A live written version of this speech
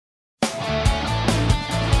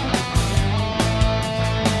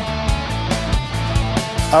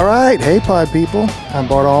All right, hey pod people, I'm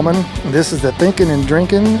Bart Allman, and this is the Thinking and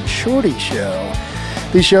Drinking Shorty Show.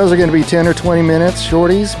 These shows are going to be 10 or 20 minutes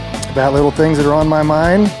shorties about little things that are on my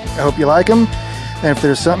mind. I hope you like them, and if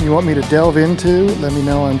there's something you want me to delve into, let me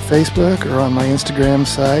know on Facebook or on my Instagram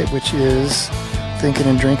site, which is Thinking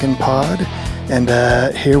and Drinking Pod, and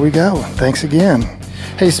here we go. Thanks again.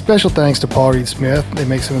 Hey, special thanks to Paul Reed Smith. They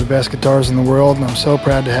make some of the best guitars in the world, and I'm so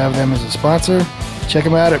proud to have them as a sponsor. Check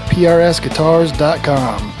them out at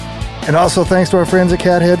prsguitars.com. And also thanks to our friends at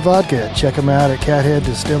Cathead Vodka. Check them out at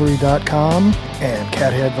catheaddistillery.com and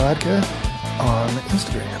Cathead Vodka on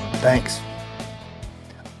Instagram. Thanks.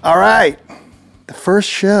 All right. The first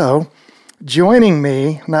show, joining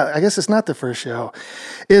me, I guess it's not the first show,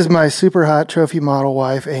 is my super hot trophy model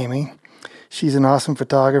wife, Amy. She's an awesome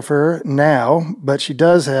photographer now, but she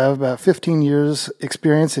does have about 15 years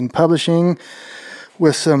experience in publishing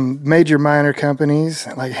with some major minor companies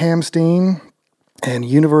like Hamstein and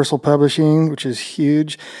Universal Publishing, which is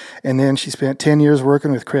huge. And then she spent 10 years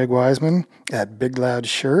working with Craig Wiseman at Big Loud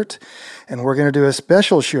Shirt. And we're going to do a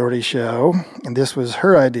special shorty show, and this was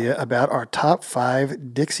her idea, about our top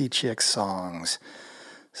 5 Dixie Chicks songs.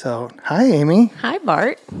 So, hi, Amy. Hi,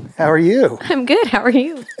 Bart. How are you? I'm good. How are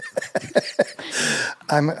you?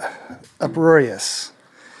 I'm uproarious.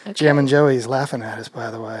 Okay. Jam and Joey's laughing at us, by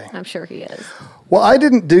the way. I'm sure he is. Well, I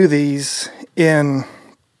didn't do these in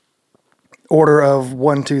order of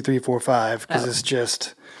 1, 2, 3, 4, 5, because it's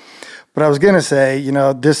just... But I was going to say, you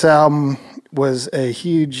know, this album was a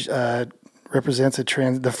huge... represents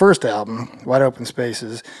the first album, Wide Open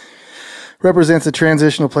Spaces, represents a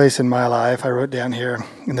transitional place in my life. I wrote down here,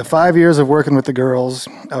 in the 5 years of working with the girls,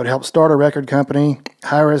 I would help start a record company,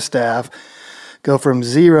 hire a staff, go from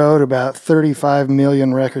 0 to about 35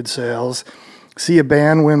 million record sales, see a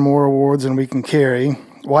band win more awards than we can carry,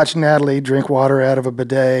 watch Natalie drink water out of a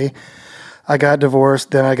bidet. I got divorced,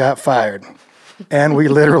 then I got fired. And we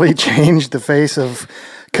literally changed the face of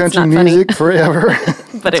country music forever.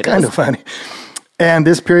 But it's kind of funny. And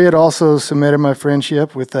this period also cemented my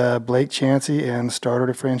friendship with Blake Chansey and started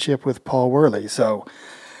a friendship with Paul Worley. So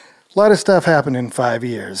a lot of stuff happened in 5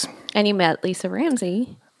 years. And you met Lisa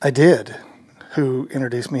Ramsey. I did, who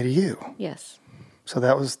introduced me to you. Yes. So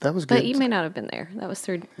that was good. But you may not have been there. That was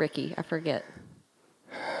through Ricky. I forget.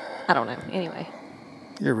 I don't know. Anyway.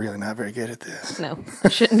 You're really not very good at this. No. I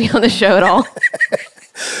shouldn't be on the show at all.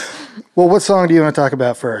 Well, what song do you want to talk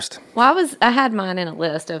about first? Well, I had mine in a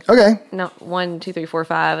list of not 1, 2, 3, 4,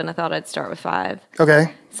 5, and I thought I'd start with 5.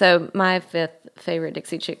 Okay. So my 5th favorite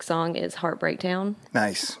Dixie Chick song is Heartbreak Town.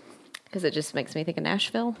 Nice. Because it just makes me think of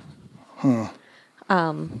Nashville. I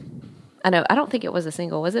know. I don't think it was a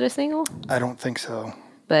single. Was it a single? I don't think so.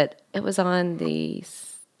 But it was on the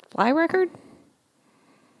Fly record?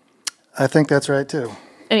 I think that's right, too.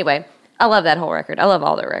 Anyway, I love that whole record. I love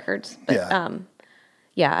all their records. But,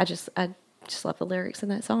 yeah. I just love the lyrics in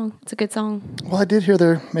that song. It's a good song. Well, I did hear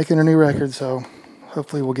they're making a new record, so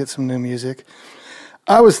hopefully we'll get some new music.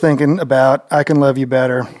 I was thinking about I Can Love You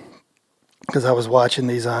Better because I was watching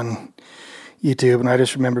these on YouTube, and I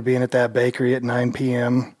just remember being at that bakery at 9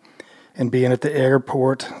 p.m. and being at the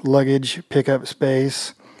airport luggage pickup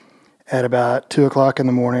space at about 2 o'clock in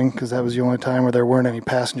the morning because that was the only time where there weren't any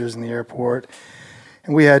passengers in the airport.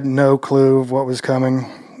 And we had no clue of what was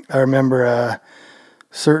coming. I remember a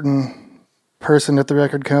certain person at the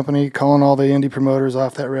record company calling all the indie promoters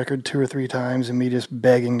off that record 2 or 3 times and me just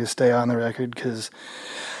begging to stay on the record because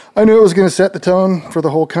I knew it was going to set the tone for the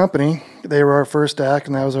whole company. They were our first act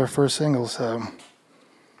and that was our first single, so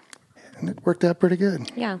and it worked out pretty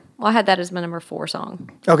good. Yeah. Well, I had that as my number 4 song.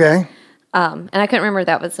 Okay. And I couldn't remember if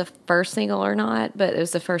that was the first single or not, but it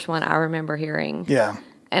was the first one I remember hearing. Yeah.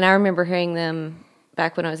 And I remember hearing them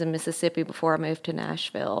back when I was in Mississippi before I moved to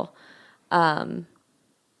Nashville.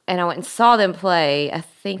 And I went and saw them play. I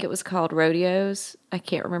think it was called Rodeos. I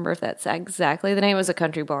can't remember if that's exactly the name. It was a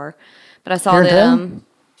country bar. But I saw them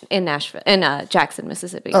in Nashville, in Jackson,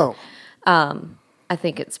 Mississippi. Oh. I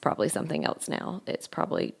think it's probably something else now. It's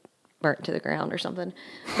probably burnt to the ground or something.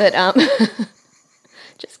 But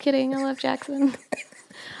just kidding. I love Jackson.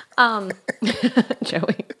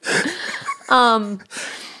 Joey.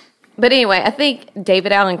 But anyway, I think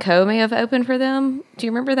David Allan Coe may have opened for them. Do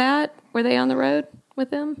you remember that? Were they on the road with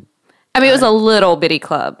them? I mean, it was a little bitty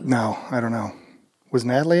club. No, I don't know. Was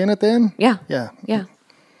Natalie in it then? Yeah. Yeah. Yeah.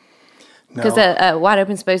 No. Because Wide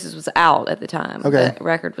Open Spaces was out at the time. Okay. The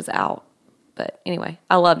record was out. But anyway,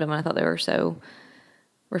 I loved them, and I thought they were so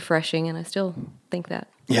refreshing, and I still think that.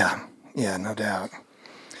 Yeah. Yeah, no doubt.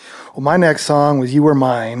 Well, my next song was You Were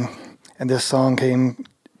Mine, and this song came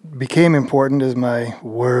became important as my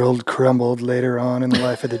world crumbled later on in the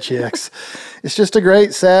life of the Chicks. It's just a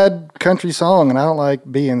great, sad country song, and I don't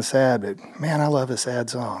like being sad, but man, I love a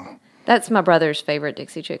sad song. That's my brother's favorite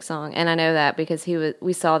Dixie Chick song, and I know that because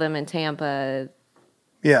we saw them in Tampa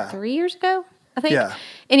 3 years ago, I think. Yeah.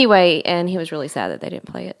 Anyway, and he was really sad that they didn't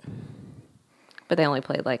play it. But they only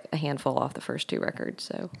played like a handful off the first 2 records,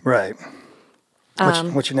 so. Right.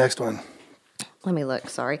 What's your next one? Let me look,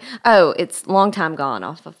 sorry. Oh, it's Long Time Gone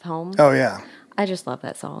off of Home. Oh, yeah. I just love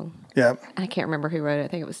that song. Yep. I can't remember who wrote it. I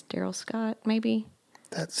think it was Daryl Scott, maybe.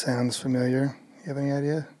 That sounds familiar. You have any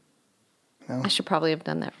idea? No? I should probably have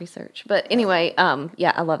done that research. But anyway,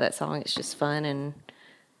 yeah, I love that song. It's just fun and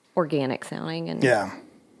organic sounding and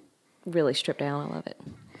really stripped down. I love it.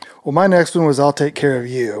 Well, my next one was I'll Take Care of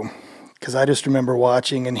You, because I just remember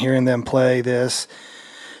watching and hearing them play this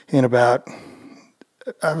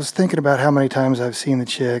I was thinking about how many times I've seen the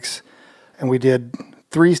Chicks, and we did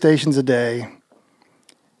 3 stations a day,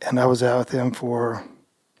 and I was out with them for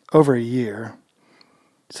over a year,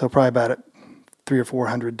 so probably about 300 or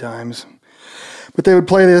 400 times. But they would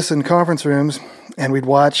play this in conference rooms, and we'd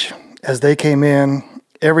watch as they came in.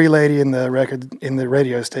 Every lady in the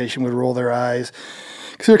radio station would roll their eyes,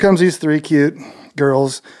 because here comes these 3 cute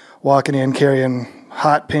girls walking in carrying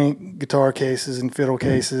hot pink guitar cases and fiddle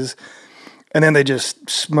cases. And then they just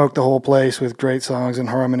smoked the whole place with great songs and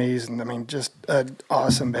harmonies. And I mean, just an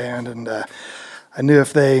awesome band. And I knew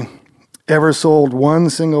if they ever sold one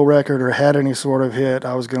single record or had any sort of hit,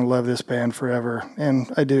 I was going to love this band forever.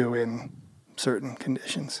 And I do in certain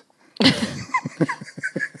conditions.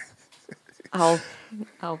 I'll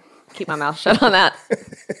keep my mouth shut on that.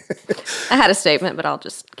 I had a statement, but I'll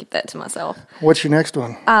just keep that to myself. What's your next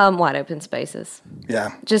one? Wide Open Spaces.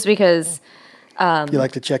 Yeah. Just because. You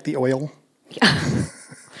like to check the oil?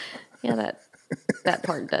 Yeah, that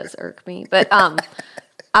part does irk me. But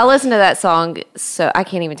I listened to that song, so I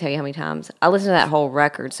can't even tell you how many times. I listened to that whole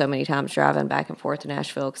record so many times driving back and forth to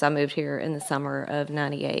Nashville because I moved here in the summer of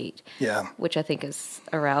 '98. Yeah. Which I think is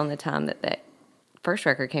around the time that first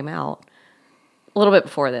record came out. A little bit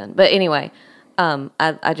before then. But anyway,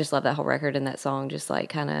 I just love that whole record, and that song just like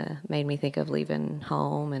kind of made me think of leaving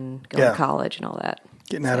home and going to college and all that.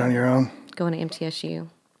 Getting out on your own. Going to MTSU.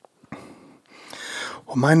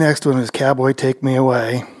 Well, my next one is Cowboy Take Me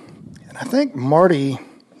Away. And I think Marty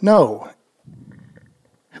wrote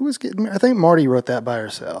that by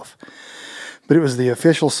herself. But it was the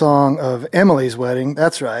official song of Emily's wedding.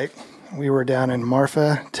 That's right. We were down in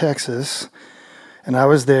Marfa, Texas, and I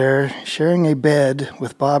was there sharing a bed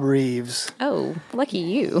with Bob Reeves. Oh, lucky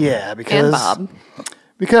you. Yeah, and Bob.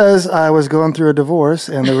 Because I was going through a divorce,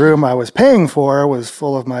 and the room I was paying for was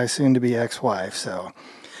full of my soon-to-be ex-wife, so...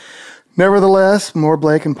 Nevertheless, more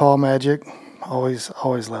Blake and Paul magic. Always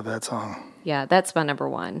love that song. Yeah, that's my number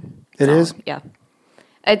one. It is? Yeah.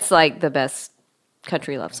 It's like the best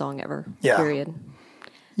country love song ever. Yeah. Period.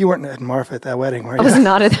 You weren't at Marfa at that wedding, were you? I was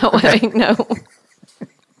not at that wedding, no.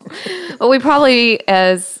 But we probably,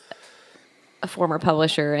 as a former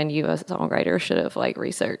publisher and you as a songwriter, should have like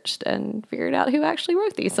researched and figured out who actually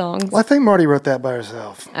wrote these songs. Well, I think Marty wrote that by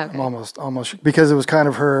herself. Okay. I'm almost because it was kind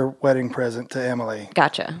of her wedding present to Emily.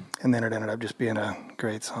 Gotcha. And then it ended up just being a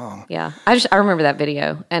great song. Yeah. I remember that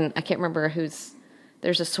video, and I can't remember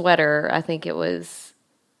there's a sweater. I think it was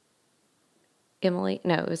Emily.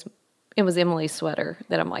 No, it was Emily's sweater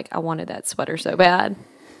that I'm like, I wanted that sweater so bad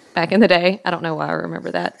back in the day. I don't know why I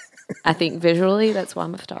remember that. I think visually, that's why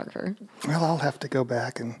I'm a photographer. Well, I'll have to go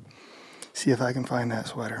back and see if I can find that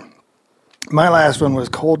sweater. My last one was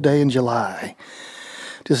Cold Day in July.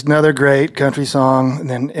 Just another great country song. And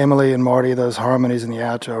then Emily and Marty, those harmonies in the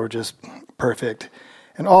outro were just perfect.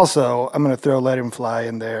 And also, I'm going to throw Let Him Fly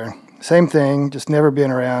in there. Same thing, just never been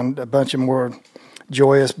around a bunch of more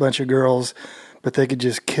joyous bunch of girls, but they could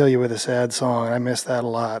just kill you with a sad song. And I miss that a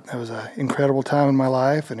lot. That was an incredible time in my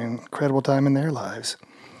life and an incredible time in their lives.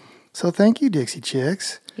 So thank you, Dixie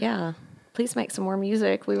Chicks. Yeah. Please make some more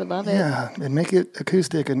music. We would love it. Yeah, and make it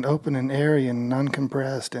acoustic and open and airy and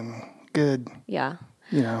non-compressed and good. Yeah.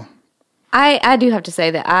 You know. I do have to say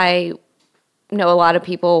that I know a lot of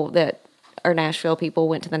people that are Nashville people,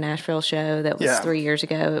 went to the Nashville show that was 3 years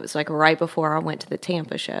ago. It was like right before I went to the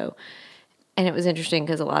Tampa show. And it was interesting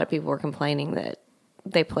because a lot of people were complaining that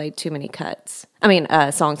they played too many cuts. I mean,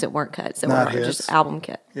 songs that weren't cuts, that were just album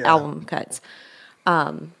cuts.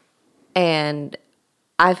 And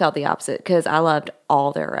I felt the opposite because I loved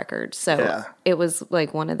all their records. So it was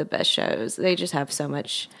like one of the best shows. They just have so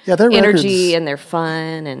much energy and they're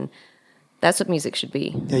fun, and that's what music should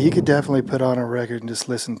be. Yeah, you could definitely put on a record and just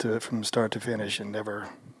listen to it from start to finish and never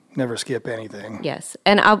Never skip anything. Yes.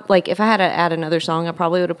 And if I had to add another song, I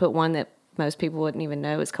probably would have put one that most people wouldn't even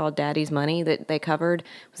know. It's called Daddy's Money that they covered.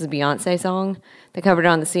 It was a Beyonce song. They covered it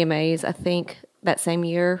on the CMAs, I think, that same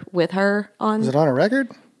year with her on. Is it on a record?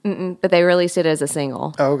 But they released it as a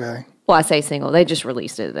single. Oh, okay. Well, I say single. They just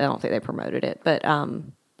released it. I don't think they promoted it. But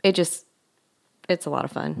it's a lot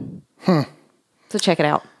of fun. So check it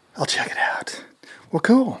out. I'll check it out. Well,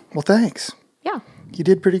 cool. Well, thanks. Yeah. You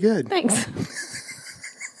did pretty good. Thanks.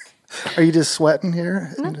 Are you just sweating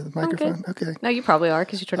here into the I'm microphone? good. Okay. No, you probably are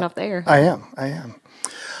because you turned off the air. I am.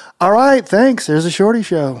 All right. Thanks. There's a Shorty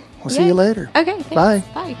Show. We'll see you later. Okay. Thanks. Bye.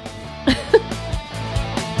 Bye.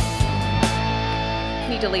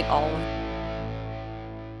 Can you delete all of